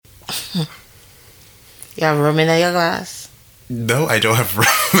You have rum in your glass? No, I don't have rum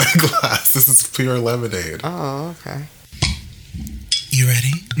in my glass. This is pure lemonade. Oh, okay. You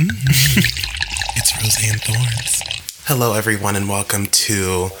ready? Mm-hmm. It's Rose and Thorns. Hello, everyone, and welcome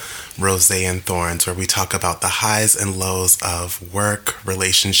to Rose and Thorns, where we talk about the highs and lows of work,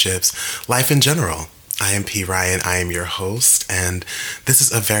 relationships, life in general. I am P. Ryan. I am your host, and this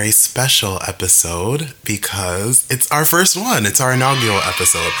is a very special episode because it's our first one. It's our inaugural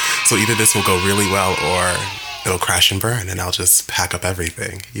episode. So either this will go really well or it'll crash and burn, and I'll just pack up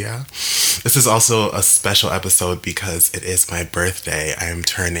everything. Yeah. This is also a special episode because it is my birthday. I am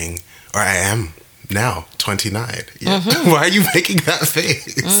now 29. Yeah. Mm-hmm. Why are you making that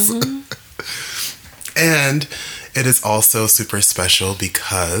face? Mm-hmm. And it is also super special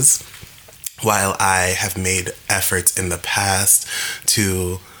because while I have made efforts in the past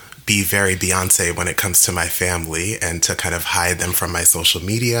to be very Beyonce when it comes to my family and to kind of hide them from my social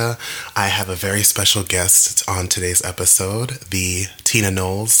media, I have a very special guest on today's episode, the Tina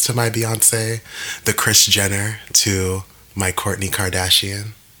Knowles to my Beyonce, the Kris Jenner to my Kourtney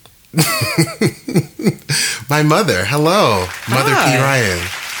Kardashian. My mother. Hello. Mother P. Ryan.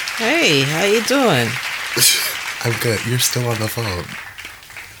 Hey, how you doing? I'm good. You're still on the phone.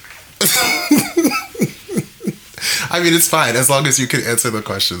 I mean, it's fine as long as you can answer the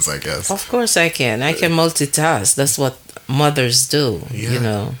questions, I guess. Of course I can. I can multitask. That's what mothers do, yeah. You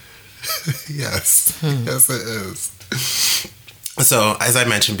know. Yes. Yes, it is. So, as I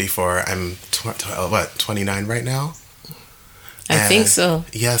mentioned before, I'm 29 right now? I think so.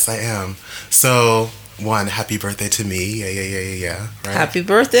 Yes, I am. So, one, happy birthday to me. Yeah. Right? Happy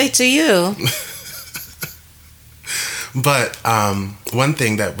birthday to you. But one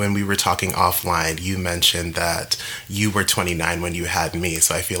thing that when we were talking offline, you mentioned that you were 29 when you had me.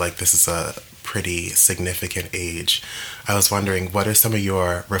 So I feel like this is a pretty significant age. I was wondering, what are some of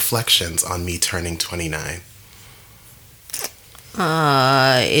your reflections on me turning 29?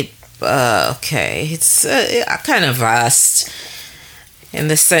 Okay. It's kind of vast in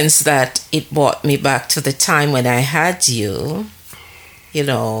the sense that it brought me back to the time when I had you. You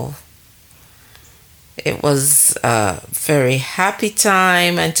know, it was a very happy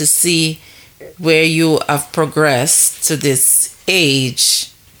time, and to see where you have progressed to this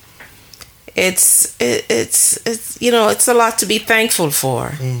age, it's you know, it's a lot to be thankful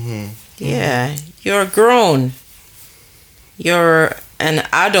for. Mm-hmm. Yeah, you're grown. You're an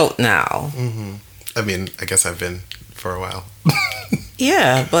adult now. Mm-hmm. I mean, I guess I've been for a while.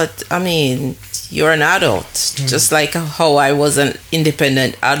 Yeah, but I mean, you're an adult, just like how I was an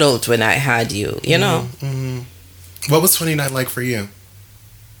independent adult when I had you, you know? Mm-hmm. What was 29 like for you?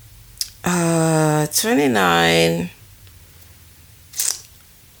 29,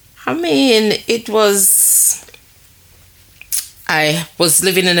 I mean, I was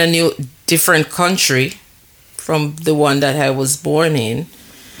living in a different country from the one that I was born in.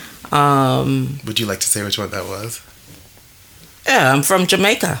 Would you like to say which one that was? Yeah, I'm from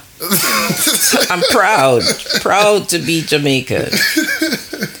Jamaica. I'm proud to be Jamaican.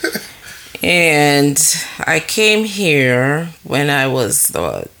 And I came here when I was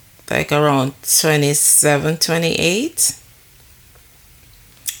like around 27, 28.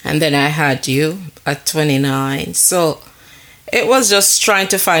 And then I had you at 29. So it was just trying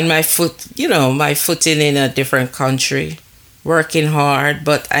to find my footing in a different country, working hard,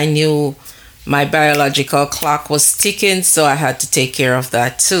 but I knew my biological clock was ticking, so I had to take care of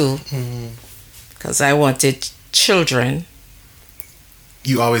that too, because I wanted children.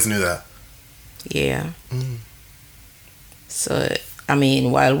 You always knew that? Yeah. So, I mean,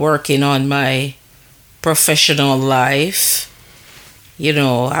 while working on my professional life, you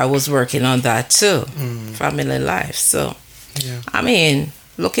know, I was working on that too, family life. So, yeah. I mean,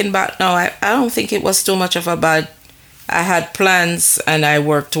 looking back now, I don't think it was too much of a bad. I had plans and I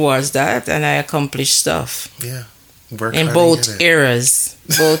worked towards that, and I accomplished stuff. Yeah. Work in both areas.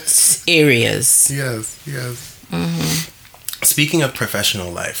 Yes, yes. Mm-hmm. Speaking of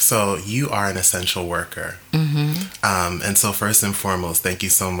professional life, so you are an essential worker. Mm-hmm. And so first and foremost, thank you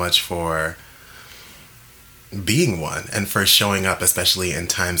so much for being one and for showing up, especially in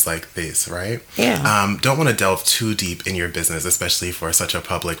times like this, right? Yeah. Don't want to delve too deep in your business, especially for such a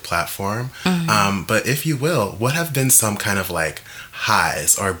public platform. Mm-hmm. But if you will, what have been some kind of like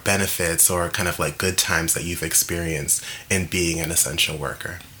highs or benefits or kind of like good times that you've experienced in being an essential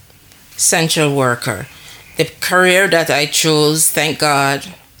worker? Essential worker. The career that I chose, thank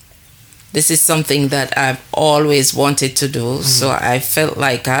God, this is something that I've always wanted to do. Mm-hmm. So I felt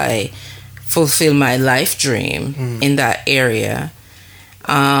like I fulfilled my life dream in that area.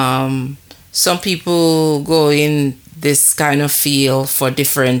 Some people go in this kind of field for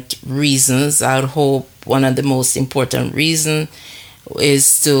different reasons. I would hope one of the most important reasons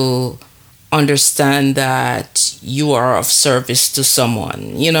is to understand that you are of service to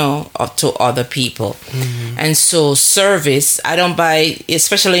someone, or to other people. And so service, I don't buy,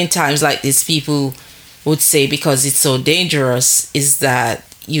 especially in times like this, people would say because it's so dangerous, is that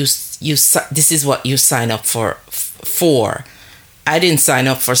you this is what you sign up for. I didn't sign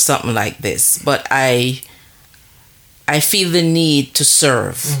up for something like this, but I feel the need to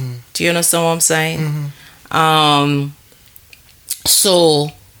serve. Do you understand what I'm saying?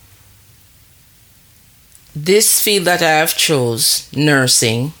 So this field that I have chose,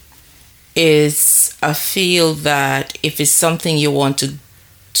 nursing, is a field that if it's something you want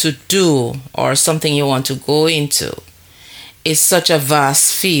to do or something you want to go into, it's such a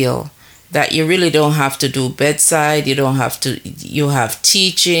vast field that you really don't have to do bedside. You have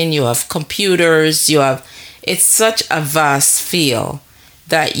teaching, you have computers, it's such a vast field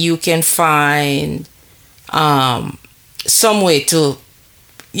that you can find some way to,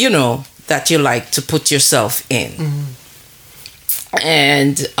 that you like to put yourself in.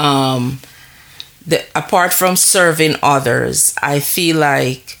 And apart from serving others, I feel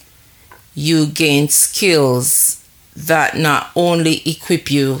like you gain skills that not only equip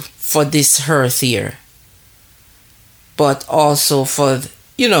you for this earth here, but also for,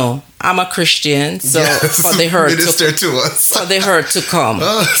 I'm a Christian, so yes, for the earth to us, for the earth to come,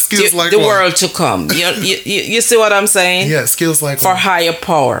 skills like the world to come. You see what I'm saying? Yeah, skills like for higher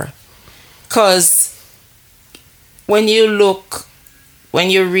power. Because when you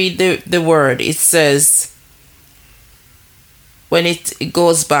read the word, it says, when it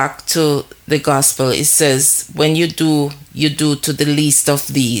goes back to the gospel, it says, when you do to the least of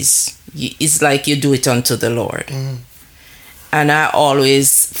these, it's like you do it unto the Lord. And I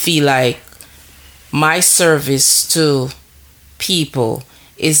always feel like my service to people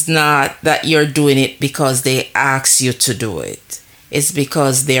is not that you're doing it because they ask you to do it. It's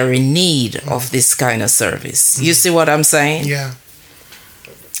because they're in need of this kind of service. You see what I'm saying? Yeah.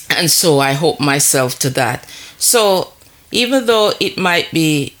 And so I hope myself to that. So even though it might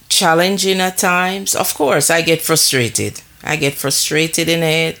be challenging at times, of course, I get frustrated. I get frustrated in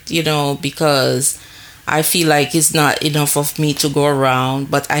it, because I feel like it's not enough of me to go around,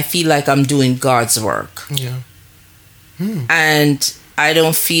 but I feel like I'm doing God's work. Yeah. And I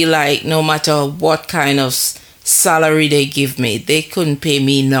don't feel like no matter what kind of salary they give me, they couldn't pay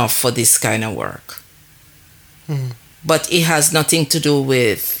me enough for this kind of work. But it has nothing to do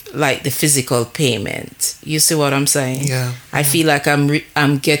with like the physical payment. You see what I'm saying? Yeah. I feel like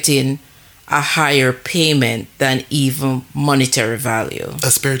I'm getting a higher payment than even monetary value. A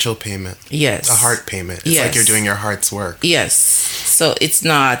spiritual payment. Yes. A heart payment. It's like you're doing your heart's work. Yes. So it's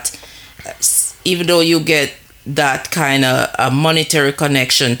not, even though you get that kind of a monetary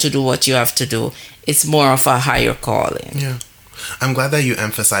connection to do what you have to do, it's more of a higher calling. Yeah. I'm glad that you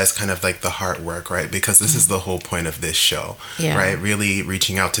emphasize kind of like the heart work, right? Because this is the whole point of this show, right? Really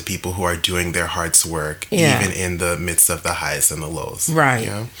reaching out to people who are doing their heart's work, even in the midst of the highs and the lows. Right.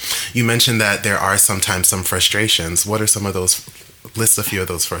 You mentioned that there are sometimes some frustrations. What are some of those? List a few of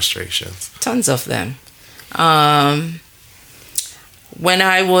those frustrations. Tons of them. When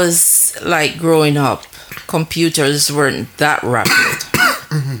I was like growing up, computers weren't that rapid.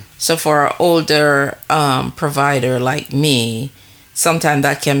 So for an older provider like me, sometimes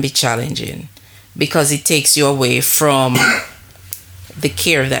that can be challenging because it takes you away from the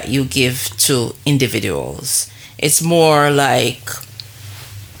care that you give to individuals. It's more like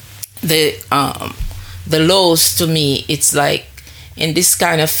the lows to me. It's like in this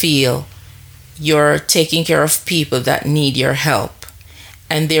kind of field, you're taking care of people that need your help.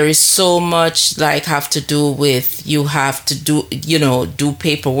 And there is so much like have to do with you have to do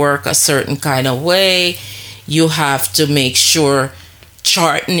paperwork a certain kind of way. You have to make sure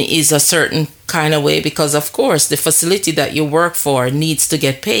charting is a certain kind of way because, of course, the facility that you work for needs to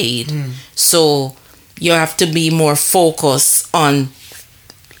get paid. So you have to be more focused on,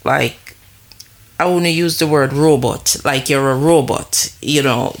 like, I want to use the word robot, like you're a robot.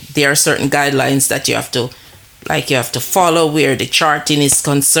 There are certain guidelines that you have to follow where the charting is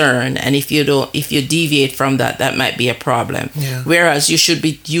concerned, and if you deviate from that might be a problem. Whereas you should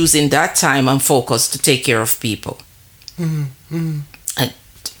be using that time and focus to take care of people. And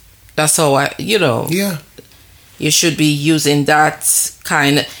that's how you should be using that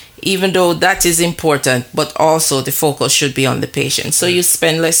kind of, even though that is important, but also the focus should be on the patient. So you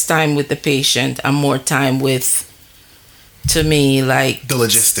spend less time with the patient and more time with to me, like the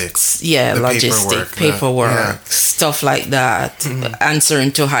logistics. Yeah, the paperwork, stuff like that,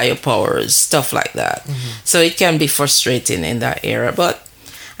 answering to higher powers, stuff like that. So it can be frustrating in that era. But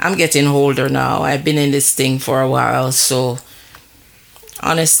I'm getting older now. I've been in this thing for a while. So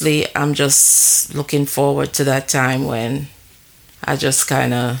honestly, I'm just looking forward to that time when I just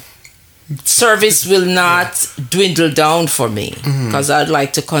kind of service will not dwindle down for me, because I'd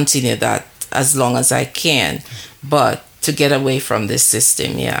like to continue that as long as I can, but to get away from this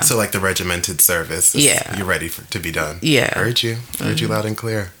system. So like the regimented service, you're ready to be done. Heard you loud and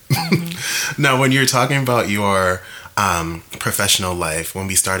clear. Now, when you're talking about your professional life, when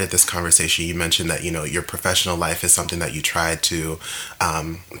we started this conversation, you mentioned that, you know, your professional life is something that you tried to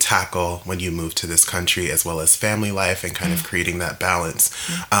tackle when you moved to this country, as well as family life and kind of creating that balance.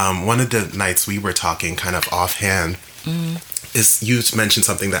 One of the nights we were talking kind of offhand is you mentioned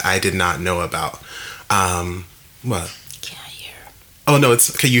something that I did not know about. What? Can't hear. Oh no,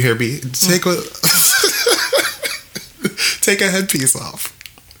 can you hear me? Take a headpiece off.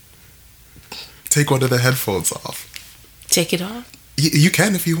 Take one of the headphones off. Take it off? You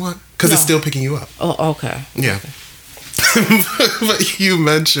can if you want, because it's still picking you up. Oh, okay. Yeah. Okay. But you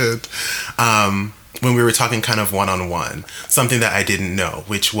mentioned when we were talking kind of one-on-one, something that I didn't know,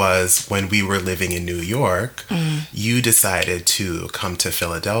 which was when we were living in New York, you decided to come to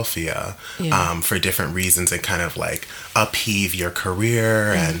Philadelphia for different reasons and kind of like upheave your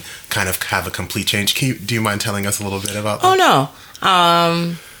career and kind of have a complete change. Do you mind telling us a little bit about that? Oh, no.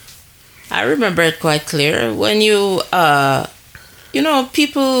 I remember it quite clear. When you know,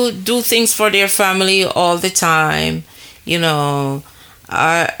 people do things for their family all the time. You know,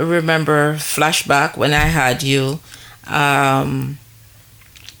 I remember flashback when I had you. I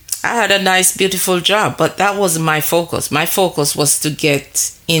had a nice, beautiful job, but that wasn't my focus. My focus was to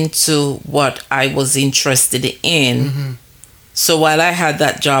get into what I was interested in. So while I had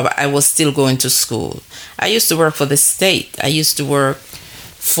that job, I was still going to school. I used to work for the state. I used to work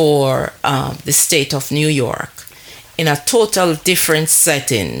for the state of New York in a total different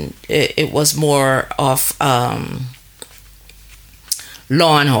setting. It was more of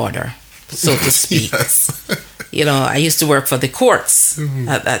law and order, so to speak. You know, I used to work for the courts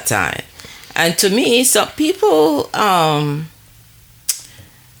at that time. And to me, some people,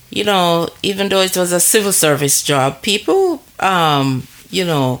 you know, even though it was a civil service job, people, you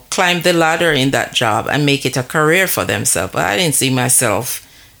know, climb the ladder in that job and make it a career for themselves. But I didn't see myself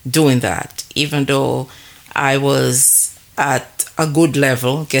doing that, even though I was at a good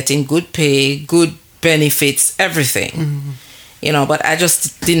level, getting good pay, good benefits, everything. You know, but I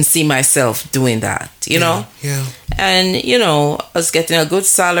just didn't see myself doing that, you know? Yeah. And, you know, I was getting a good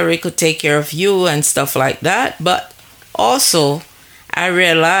salary, could take care of you and stuff like that. But also, I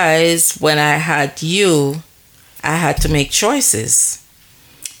realized when I had you, I had to make choices.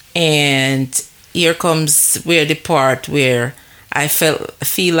 And here comes where the part where I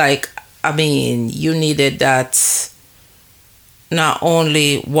feel like, I mean, you needed that, not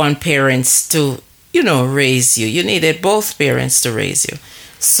only one parent to, you know, raise you. You needed both parents to raise you.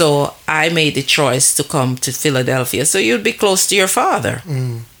 So I made the choice to come to Philadelphia so you'd be close to your father.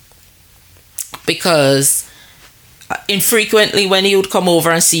 Because infrequently when he would come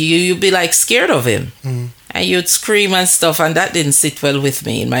over and see you, you'd be like scared of him. And you'd scream and stuff, and that didn't sit well with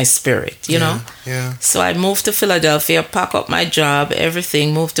me in my spirit, you know? Yeah. So I moved to Philadelphia, pack up my job,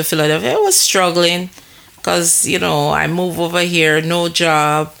 everything, moved to Philadelphia. I was struggling because, you know, I moved over here, no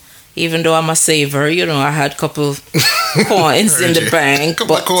job. Even though I'm a saver, you know, I had a couple coins in the bank.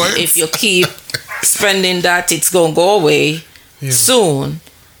 But if you keep spending that, it's going to go away soon.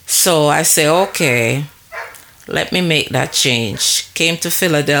 So I say, okay, let me make that change. Came to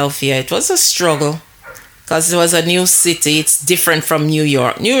Philadelphia. It was a struggle because it was a new city. It's different from New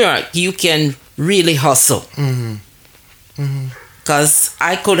York. New York, you can really hustle. Because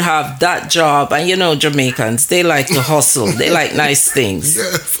I could have that job. And you know, Jamaicans, they like to hustle. They like nice things.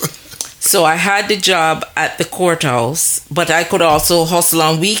 So I had the job at the courthouse, but I could also hustle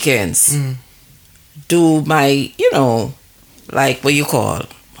on weekends. Do my, you know, like what you call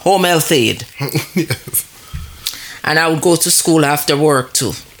home health aid. And I would go to school after work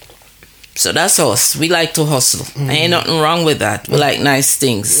too. So that's us. We like to hustle. Ain't nothing wrong with that. We like nice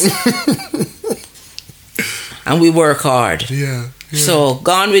things. And we work hard. So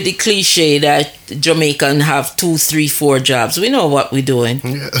gone with the cliche that Jamaican have 2, 3, 4 jobs. We know what we're doing.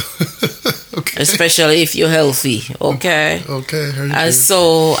 Okay. Especially if you're healthy. Okay. And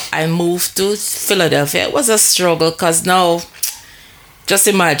so I moved to Philadelphia. It was a struggle because now, just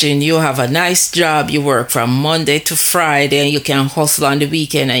imagine you have a nice job. You work from Monday to Friday and you can hustle on the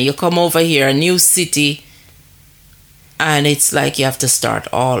weekend. And you come over here, a new city, and it's like you have to start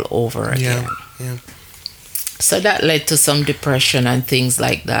all over again. Yeah. So that led to some depression and things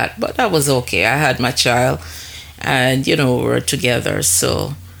like that. But that was okay. I had my child, and we were together.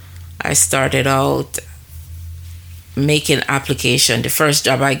 So I started out making application. The first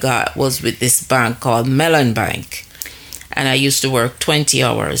job I got was with this bank called Mellon Bank, and I used to work 20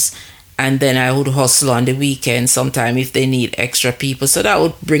 hours, and then I would hustle on the weekend sometime if they need extra people. So that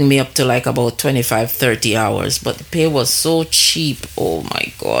would bring me up to like about 25-30 hours, but the pay was so cheap. Oh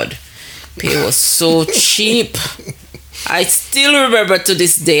my God, pay was so cheap. I still remember to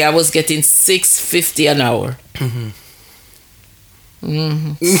this day I was getting $6.50 an hour.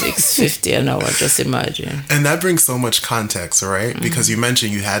 $6.50 an hour, just imagine. And that brings so much context, right? Because you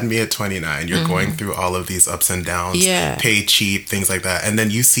mentioned you had me at 29. You're going through all of these ups and downs, pay cheap, things like that. And then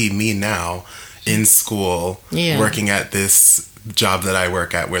you see me now in school working at this job that I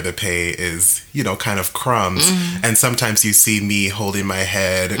work at where the pay is, kind of crumbs. And sometimes you see me holding my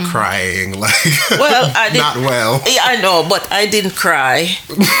head, crying, like, well, I not well. Yeah, I know, but I didn't cry.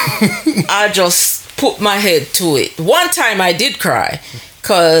 I just put my head to it. One time I did cry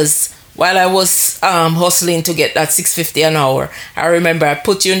because while I was hustling to get that $6.50 an hour, I remember I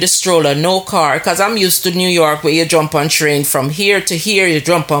put you in the stroller, no car, because I'm used to New York where you jump on train from here to here, you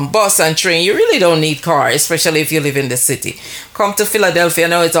jump on bus and train. You really don't need car, especially if you live in the city. Come to Philadelphia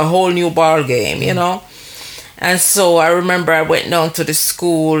now, it's a whole new ball game, And so I remember I went down to the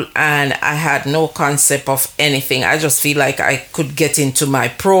school and I had no concept of anything. I just feel like I could get into my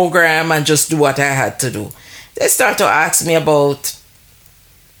program and just do what I had to do. They start to ask me about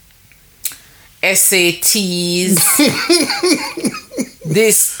SATs,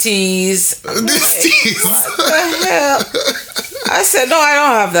 this teas. What the hell? I said, no, I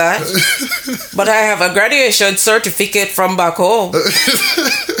don't have that. But I have a graduation certificate from back home.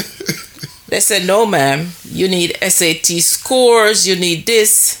 They said, no, ma'am, you need SAT scores, you need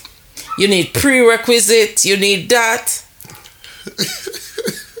this, you need prerequisite, you need that.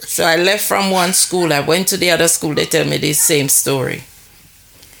 So I left from one school, I went to the other school, they tell me the same story.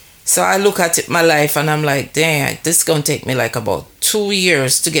 So I look at my life and I'm like, dang, this is going to take me like about 2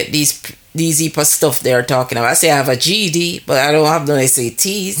 years to get these heap of stuff they're talking about. I say I have a GED, but I don't have no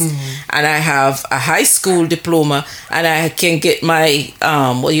SATs. And I have a high school diploma and I can get my,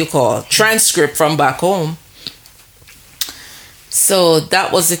 transcript from back home. So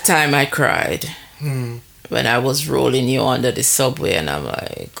that was the time I cried. When I was rolling you under the subway and I'm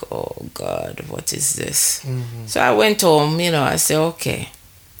like, oh God, what is this? So I went home, I said, okay.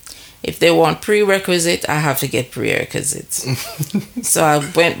 If they want prerequisite, I have to get prerequisites. So I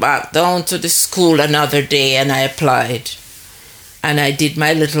went back down to the school another day and I applied. And I did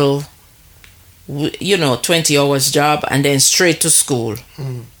my little, 20 hours job and then straight to school.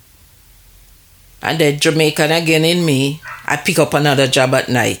 And then Jamaican again in me, I pick up another job at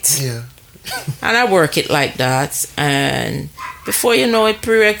night. Yeah. And I work it like that. And before you know it,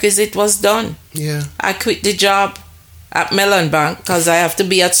 prerequisite was done. Yeah. I quit the job at Mellon Bank because I have to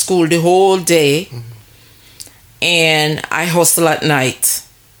be at school the whole day. And I hustle at night.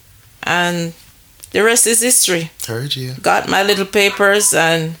 And the rest is history. Heard you. Got my little papers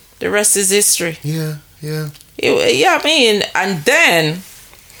and the rest is history. Yeah. And then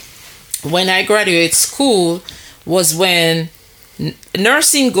when I graduated school was when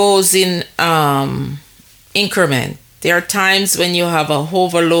nursing goes in increment. There are times when you have a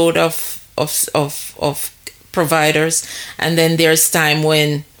overload of providers, and then there's time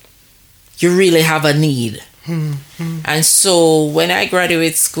when you really have a need. And so when I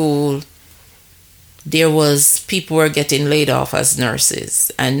graduated school, there was people were getting laid off as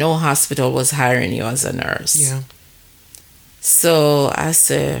nurses, and no hospital was hiring you as a nurse. Yeah. So I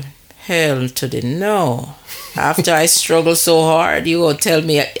said, hell to the no. After I struggle so hard, you gonna tell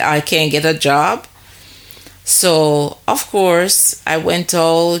me I can't get a job? So, of course, I went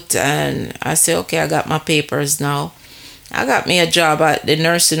out and I said, okay, I got my papers now. I got me a job at the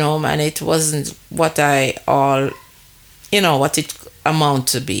nursing home and it wasn't what what it amount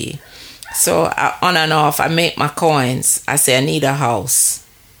to be. So, on and off, I make my coins. I say, I need a house.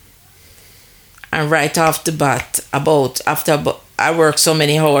 And right off the bat, I worked so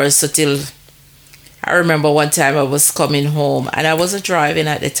many hours till I remember one time I was coming home and I wasn't driving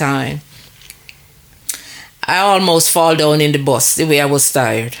at the time. I almost fall down in the bus the way I was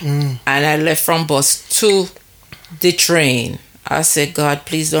tired. And I left from bus to the train. I said, God,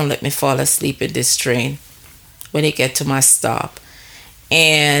 please don't let me fall asleep in this train when it get to my stop.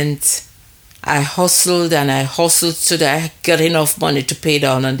 And I hustled and I hustled so that I got enough money to pay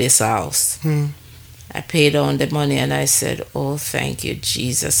down on this house. I paid down the money and I said, oh, thank you,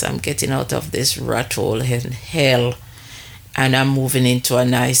 Jesus. I'm getting out of this rat hole in hell. and I'm moving into a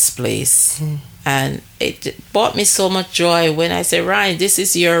nice place. And it brought me so much joy when I said, Ryan, this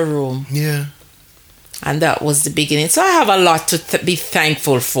is your room. Yeah. And that was the beginning. So I have a lot to be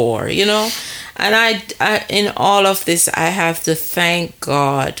thankful for, you know. And I in all of this, I have to thank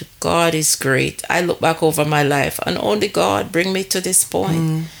God. God is great. I look back over my life, and only God bring me to this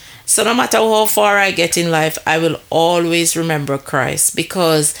point. So no matter how far I get in life, I will always remember Christ,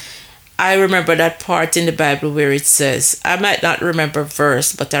 because I remember that part in the Bible where it says, I might not remember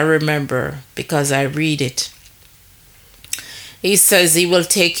verse, but I remember because I read it. He says he will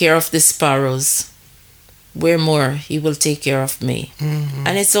take care of the sparrows. Where more, he will take care of me.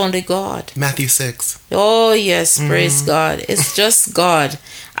 And it's only God. Matthew 6. Oh, yes, praise God. It's just God.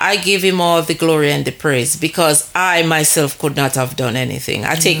 I give him all the glory and the praise, because I myself could not have done anything.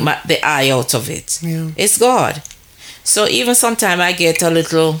 I take the I out of it. Yeah. It's God. So even sometimes I get a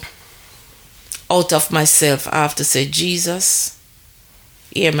little out of myself, I have to say, Jesus,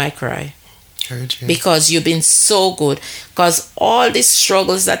 hear my cry. Because you've been so good. Because all these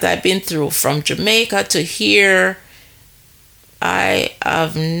struggles that I've been through, from Jamaica to here, I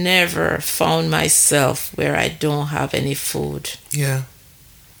have never found myself where I don't have any food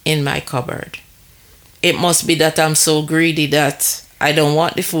in my cupboard. It must be that I'm so greedy that I don't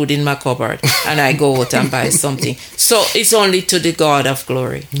want the food in my cupboard and I go out and buy something. So it's only to the God of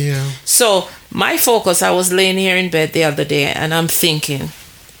glory. Yeah. So my focus, I was laying here in bed the other day and I'm thinking,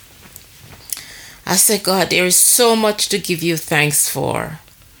 I said, God, there is so much to give you thanks for,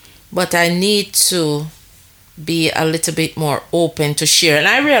 but I need to be a little bit more open to share. And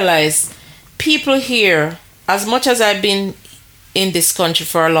I realize people here, as much as I've been in this country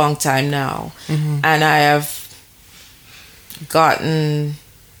for a long time now, and I have gotten,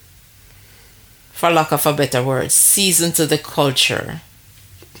 for lack of a better word, seasoned to the culture,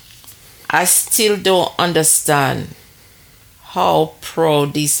 I still don't understand how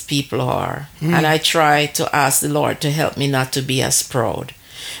proud these people are. And I try to ask the Lord to help me not to be as proud.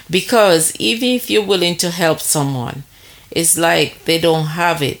 Because even if you're willing to help someone, it's like they don't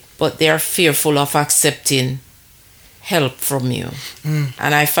have it, but they're fearful of accepting help from you.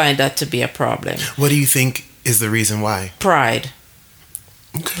 And I find that to be a problem. What do you think is the reason why? Pride.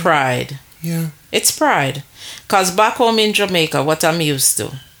 Okay. Pride. Yeah. It's pride. Because back home in Jamaica, what I'm used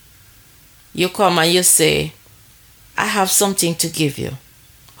to, you come and you say, I have something to give you.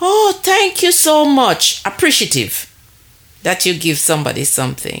 Oh, thank you so much. Appreciative that you give somebody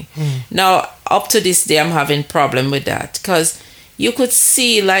something. Now, up to this day, I'm having problem with that, because you could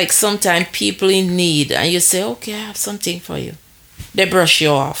see like sometimes people in need and you say, okay, I have something for you. They brush you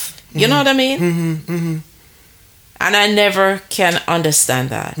off. You know what I mean? And I never can understand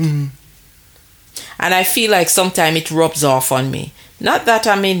that. And I feel like sometimes it rubs off on me. Not that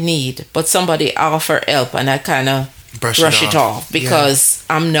I'm in need, but somebody offer help and I kind of brush it off because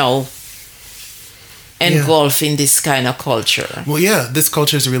I'm now engulfed in this kind of culture. Well, yeah, this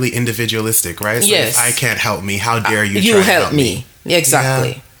culture is really individualistic, right? So yes. If I can't help me, how dare you try to help me?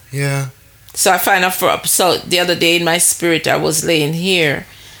 Exactly. Yeah. So I find out so the other day in my spirit, I was laying here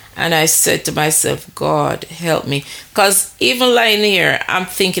and I said to myself, God, help me. Because even lying here, I'm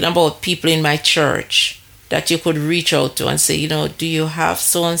thinking about people in my church that you could reach out to and say, you know, do you have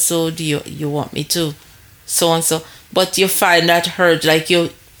so-and-so? Do you want me to so-and-so? But you find that hurt, like you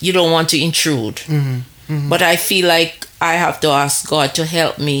don't want to intrude. But I feel like I have to ask God to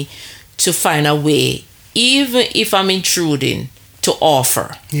help me to find a way, even if I'm intruding, to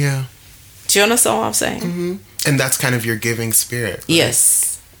offer. Yeah. Do you understand what I'm saying? And that's kind of your giving spirit. Right?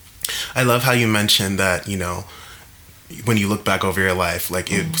 Yes. I love how you mentioned that, you know, when you look back over your life,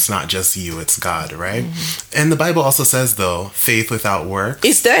 like it's not just you, it's God, right? And the Bible also says, though, faith without work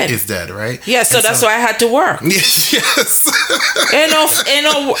is dead. Is dead, right? Yeah, so that's why I had to work. Yes.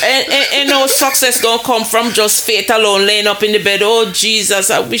 Ain't no success gonna come from just faith alone, laying up in the bed. Oh, Jesus,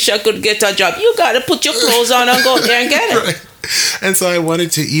 I wish I could get a job. You gotta put your clothes on and go there and get it. Right. And so I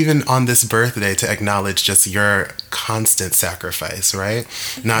wanted to, even on this birthday, to acknowledge just your constant sacrifice, right?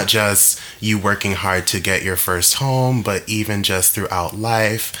 Not just you working hard to get your first home, but even just throughout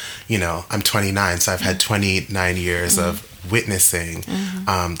life. You know, I'm 29, so I've had 29 years of witnessing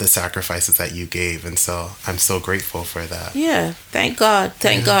the sacrifices that you gave. And so I'm so grateful for that. Yeah, thank God.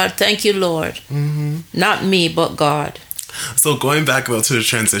 Thank God. Thank you, Lord. Not me, but God. So going back though to the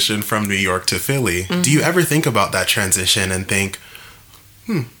transition from New York to Philly, do you ever think about that transition and think,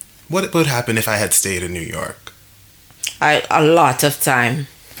 what would happen if I had stayed in New York? A lot of time.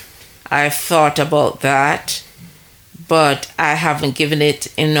 I've thought about that, but I haven't given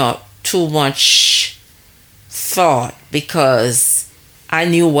it too much thought because I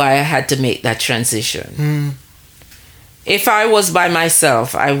knew why I had to make that transition. If I was by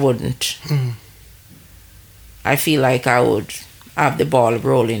myself, I wouldn't. I feel like I would have the ball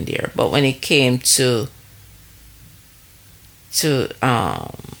rolling there. But when it came to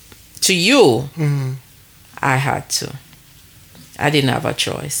you, I had to. I didn't have a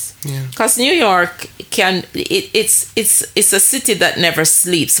choice. Because New York it's a city that never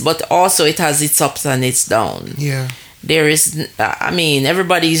sleeps, but also it has its ups and its downs. Yeah. There is, I mean,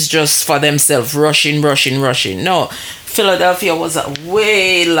 everybody's just for themselves, rushing. No, Philadelphia was a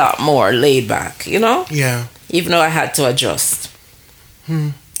lot more laid back, you know? Yeah. Even though I had to adjust.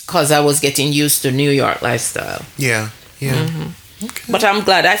 Because I was getting used to New York lifestyle. Yeah. Okay. But I'm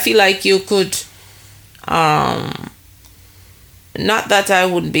glad. I feel like you could, not that I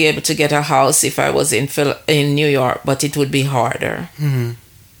wouldn't be able to get a house if I was in New York, but it would be harder. You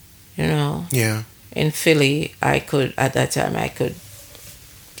know? Yeah. In Philly, at that time, I could,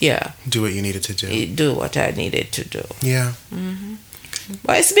 do what you needed to do. Do what I needed to do. Yeah.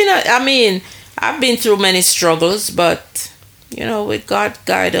 But it's been, I've been through many struggles, but, you know, with God's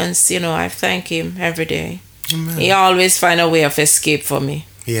guidance, you know, I thank Him every day. Amen. He always find a way of escape for me.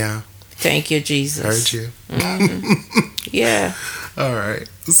 Yeah. Thank you, Jesus. Heard you. Yeah. All right.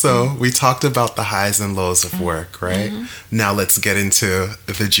 So we talked about the highs and lows of work, right? Now let's get into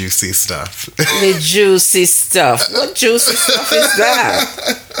the juicy stuff. The juicy stuff. What juicy stuff is that?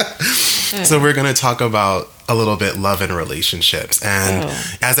 So we're going to talk about a little bit love and relationships. And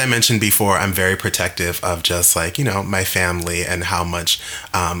as I mentioned before, I'm very protective of just like, you know, my family and how much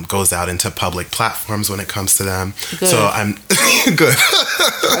goes out into public platforms when it comes to them. Good. So I'm good.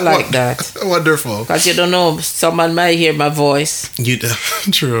 I like that. Wonderful. Because you don't know, someone might hear my voice.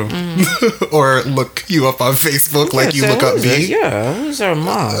 True. Or look you up on Facebook like you look up me. Yeah, who's our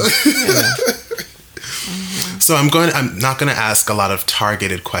mom? Yeah. So I'm not going to ask a lot of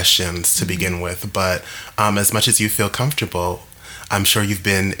targeted questions to begin with, but as much as you feel comfortable, I'm sure you've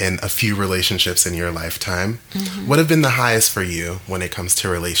been in a few relationships in your lifetime. What have been the highest for you when it comes to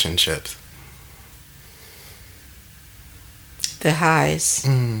relationships? The highs.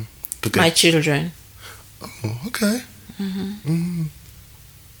 My children. Oh, okay.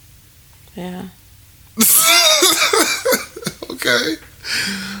 Yeah. Okay.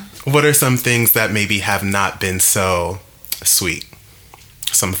 What are some things that maybe have not been so sweet?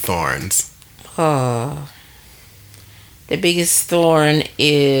 Some thorns. Oh. The biggest thorn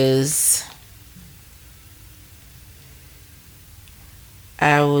is,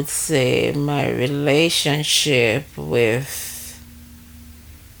 I would say, my relationship with,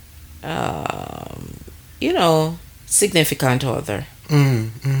 you know, significant other.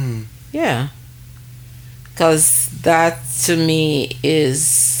 Yeah. Because that to me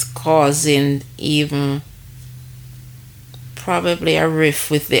is causing even probably a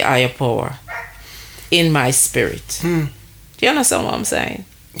rift with the higher power in my spirit. Do you understand what I'm saying?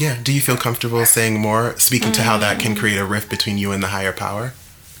 Yeah. Do you feel comfortable speaking to how that can create a rift between you and the higher power?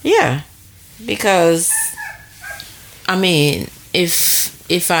 Yeah. Because, I mean,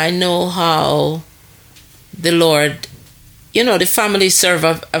 if I know how the Lord, you know, the family serve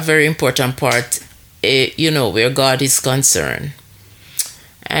a very important part, you know, where God is concerned.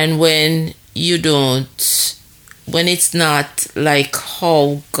 And when it's not like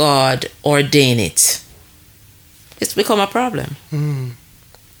how God ordained it, it's become a problem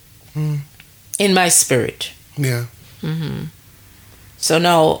in my spirit. Yeah. So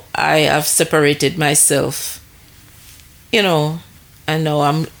now I have separated myself, you know, and now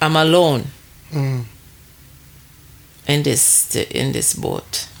I'm alone in this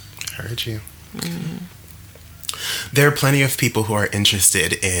boat. Heard you. There are plenty of people who are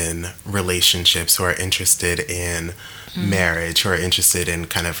interested in relationships, who are interested in marriage, who are interested in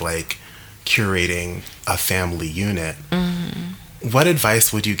kind of like curating a family unit. What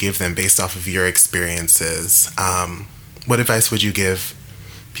advice would you give them based off of your experiences? What advice would you give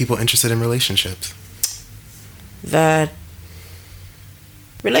people interested in relationships? That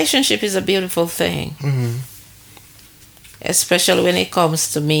relationship is a beautiful thing. Especially when it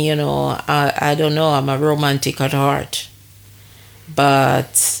comes to me, you know, I don't know, I'm a romantic at heart.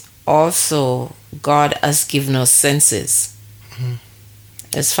 But also, God has given us senses.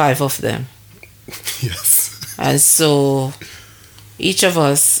 There's 5 of them. Yes. And so, each of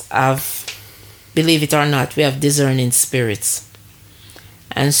us have, believe it or not, we have discerning spirits.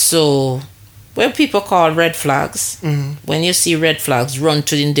 And so, when people call red flags, when you see red flags, run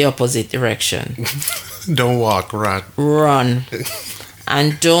in the opposite direction. Don't walk, run. Run.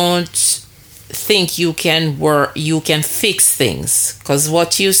 And don't think you can fix things, because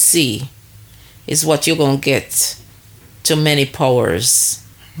what you see is what you're going to get to many powers.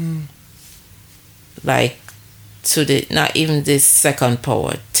 Like to the, not even this second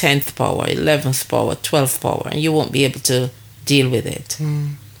power, 10th power, 11th power, 12th power, and you won't be able to deal with it.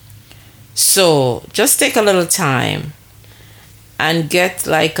 So just take a little time and get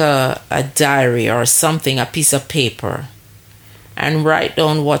like a diary or something, a piece of paper, and write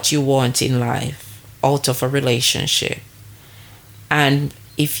down what you want in life out of a relationship. And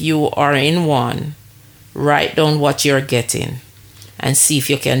if you are in one, write down what you're getting and see if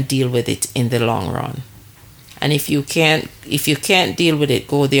you can deal with it in the long run. And if you can't deal with it,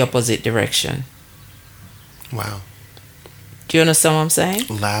 go the opposite direction. Wow. Do you understand what I'm saying?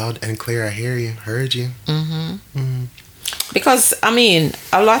 Loud and clear. I hear you. Heard you. Because, I mean,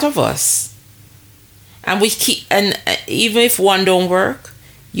 a lot of us, and we keep, and even if one don't work,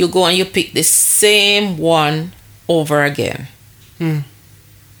 you go and you pick the same one over again.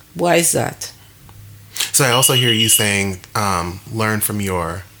 Why is that? So I also hear you saying, learn from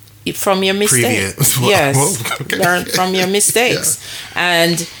your mistakes. Yes. Okay. Learn from your mistakes. Yeah.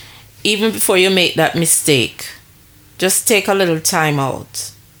 And even before you make that mistake, just take a little time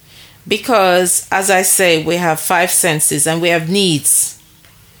out. Because, as I say, we have 5 senses and we have needs.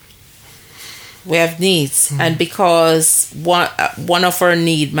 We have needs. And because one of our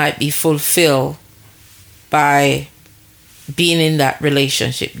needs might be fulfilled by being in that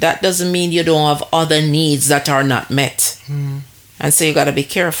relationship, that doesn't mean you don't have other needs that are not met. And so you got to be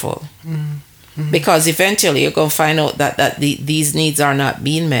careful. Because eventually you're going to find out that these needs are not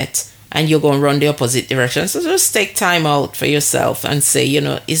being met, and you're going to run the opposite direction. So just take time out for yourself and say,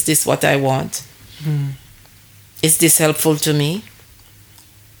 is this what I want? Is this helpful to me?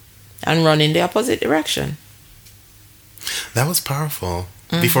 And run in the opposite direction. That was powerful.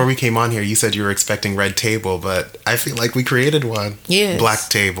 Before we came on here, you said you were expecting red table, but I feel like we created one. Yes. Black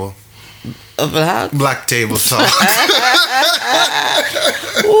table. A black table talk.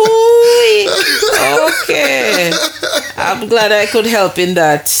 Ooh, okay. I'm glad I could help in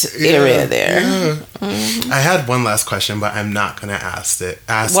that area there. Yeah. I had one last question, but I'm not going to ask it.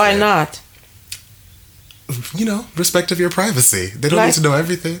 Why not? Respect of your privacy. They don't need to know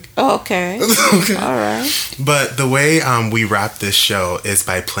everything. Okay. Okay. All right. But the way we wrap this show is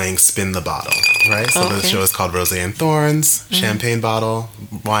by playing Spin the Bottle, right? So the show is called Rose and Thorns, champagne bottle,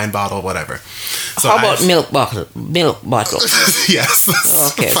 wine bottle, whatever. So how about milk bottle? Milk bottle. Yes.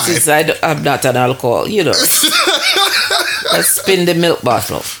 Okay. Fine. Since I'm not an alcohol, let's spin the milk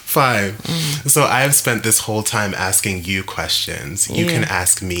bottle. Fine. So I have spent this whole time asking you questions. You can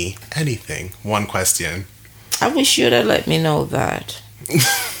ask me anything. One question. I wish you'd have let me know that.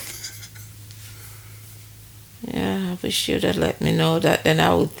 I wish you'd have let me know that. Then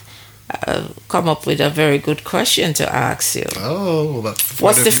I would come up with a very good question to ask you. Oh, that's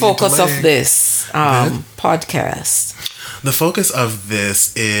what's the focus of this podcast? The focus of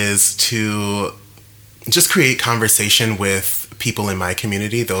this is to just create conversation with people in my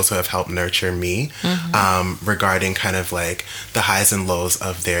community, those who have helped nurture me, regarding kind of like the highs and lows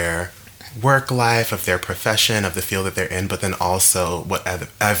of their work life, of their profession, of the field that they're in, but then also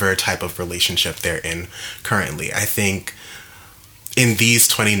whatever type of relationship they're in currently. I think in these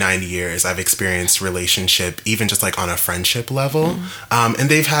 29 years, I've experienced relationship, even just like on a friendship level, and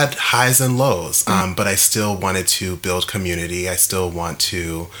they've had highs and lows, but I still wanted to build community. I still want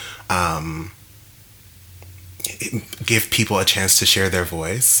to give people a chance to share their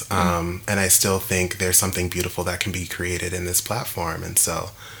voice, and I still think there's something beautiful that can be created in this platform, and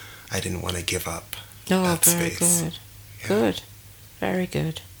so I didn't want to give up that space. Good. Yeah. Good. Very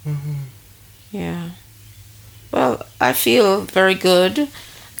good. Yeah. Well, I feel very good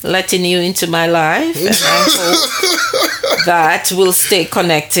letting you into my life, and I hope that we'll stay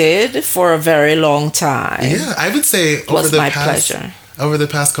connected for a very long time. Yeah, I would say it was my pleasure. Over the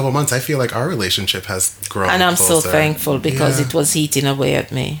past couple months, I feel like our relationship has grown. And I'm so thankful because it was eating away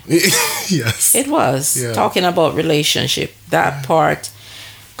at me. Yes. It was. Yeah. Talking about relationship, that part.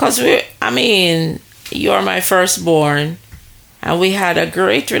 Because you're my firstborn, and we had a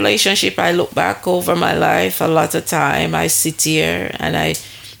great relationship. I look back over my life a lot of time. I sit here and I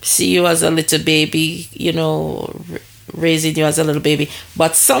see you as a little baby, raising you as a little baby.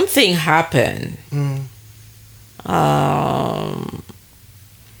 But something happened.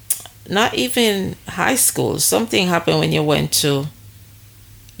 Not even high school. Something happened when you went to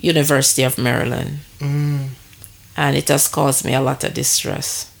University of Maryland. And it has caused me a lot of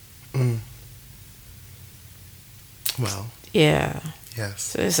distress. Well. Yeah. Yes.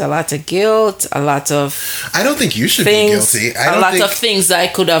 So there's a lot of guilt, a lot of I don't think you should be guilty. A lot of things I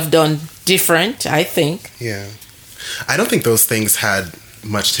could have done different, I think. Yeah. I don't think those things had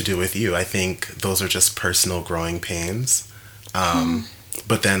much to do with you. I think those are just personal growing pains.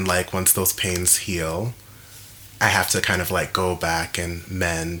 But then, like, once those pains heal, I have to kind of like go back and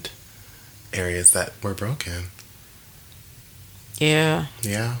mend areas that were broken. Yeah.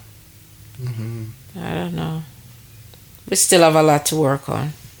 Yeah. Mm-hmm. I don't know. We still have a lot to work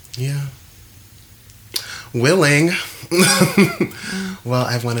on. Yeah. Willing. Well,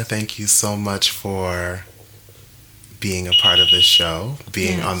 I want to thank you so much for being a part of this show,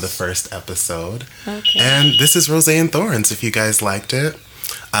 being on the first episode. Okay. And this is Rose and Thorns, if you guys liked it.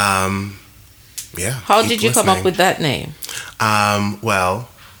 Yeah. How did you come up with that name? Well,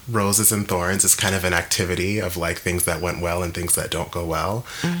 Roses and Thorns is kind of an activity of like things that went well and things that don't go well.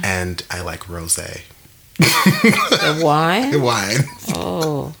 Mm-hmm. And I like rosé. The wine? The wine.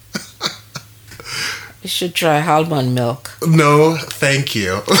 Oh. You should try almond milk. No, thank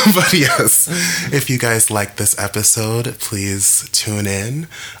you. But yes, if you guys like this episode, please tune in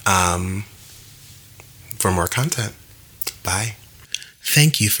for more content. Bye.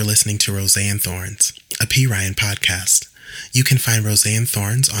 Thank you for listening to Rose and Thorns, a P. Ryan podcast. You can find Rose and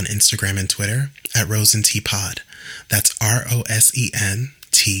Thorns on Instagram and Twitter at RosenTPod. That's RosenTPod.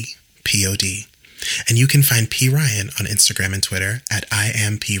 And you can find P. Ryan on Instagram and Twitter at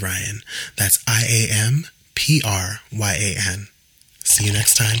IamPRyan. That's IAMPRYAN. See you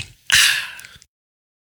next time.